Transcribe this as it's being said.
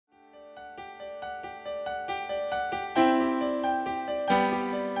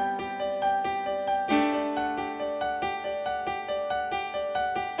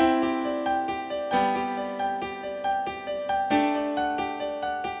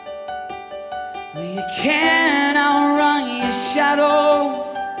Well, you can't outrun your shadow.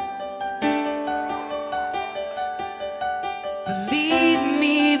 Believe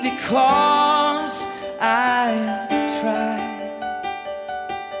me, because I've tried.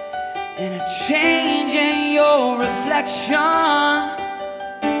 And a change in your reflection,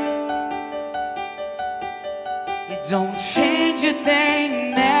 it don't change a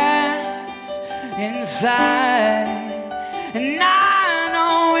thing that's inside. And I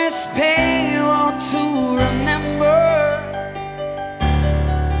know it's painful to remember,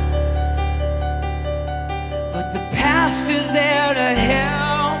 but the past is there to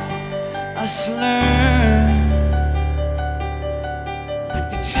help us learn. Like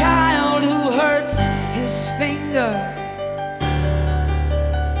the child who hurts his finger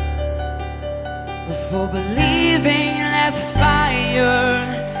before believing that fire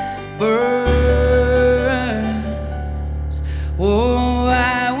burns. Oh,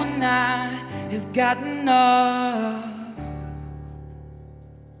 I would not have gotten up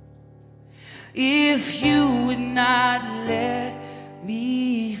if you would not let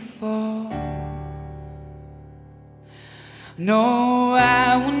me fall. No,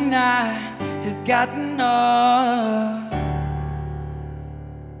 I would not have gotten up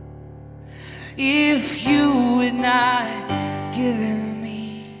if you would not given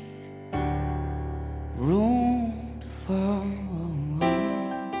me room to fall.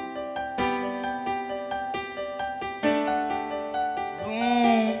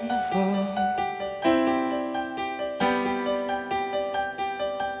 Room to fall.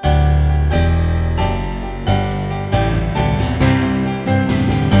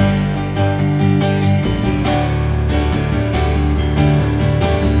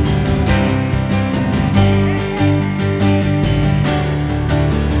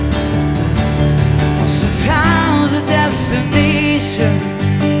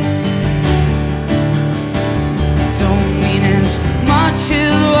 Don't mean as much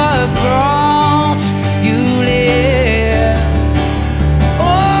as what brought you there.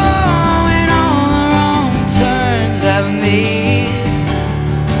 Oh, and all the wrong turns I've made,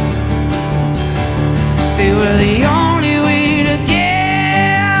 they were the only way to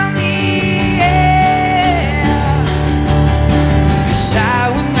get me here. 'Cause I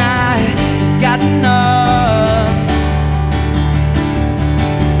would not have gotten up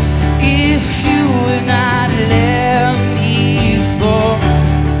if you would not let me fall.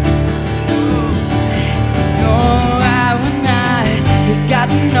 No, I would not have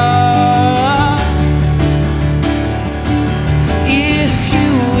gotten up if you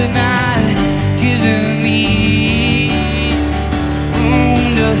would not given me room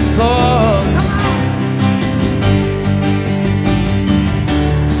to fall.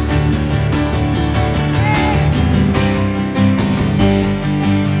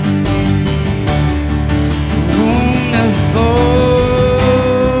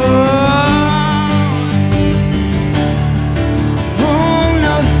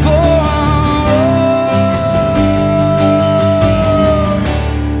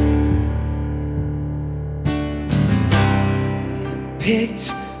 Picked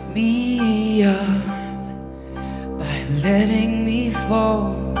me up by letting me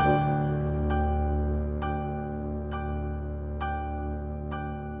fall.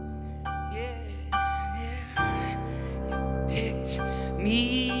 Yeah, you picked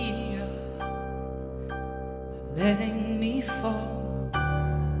me up by letting me fall.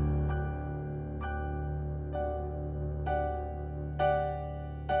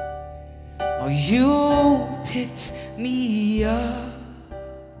 Oh, you picked me up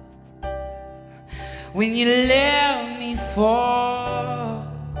when you let me fall.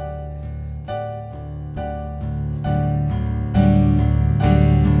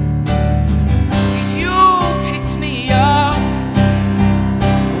 You picked me up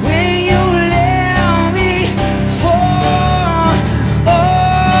when you let me fall. Oh,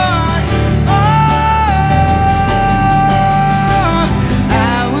 oh,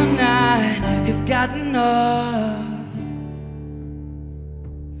 I would not have gotten up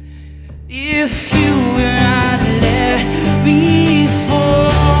if you would not let me fall.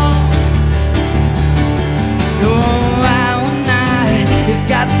 No, I would not have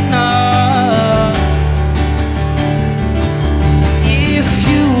gotten up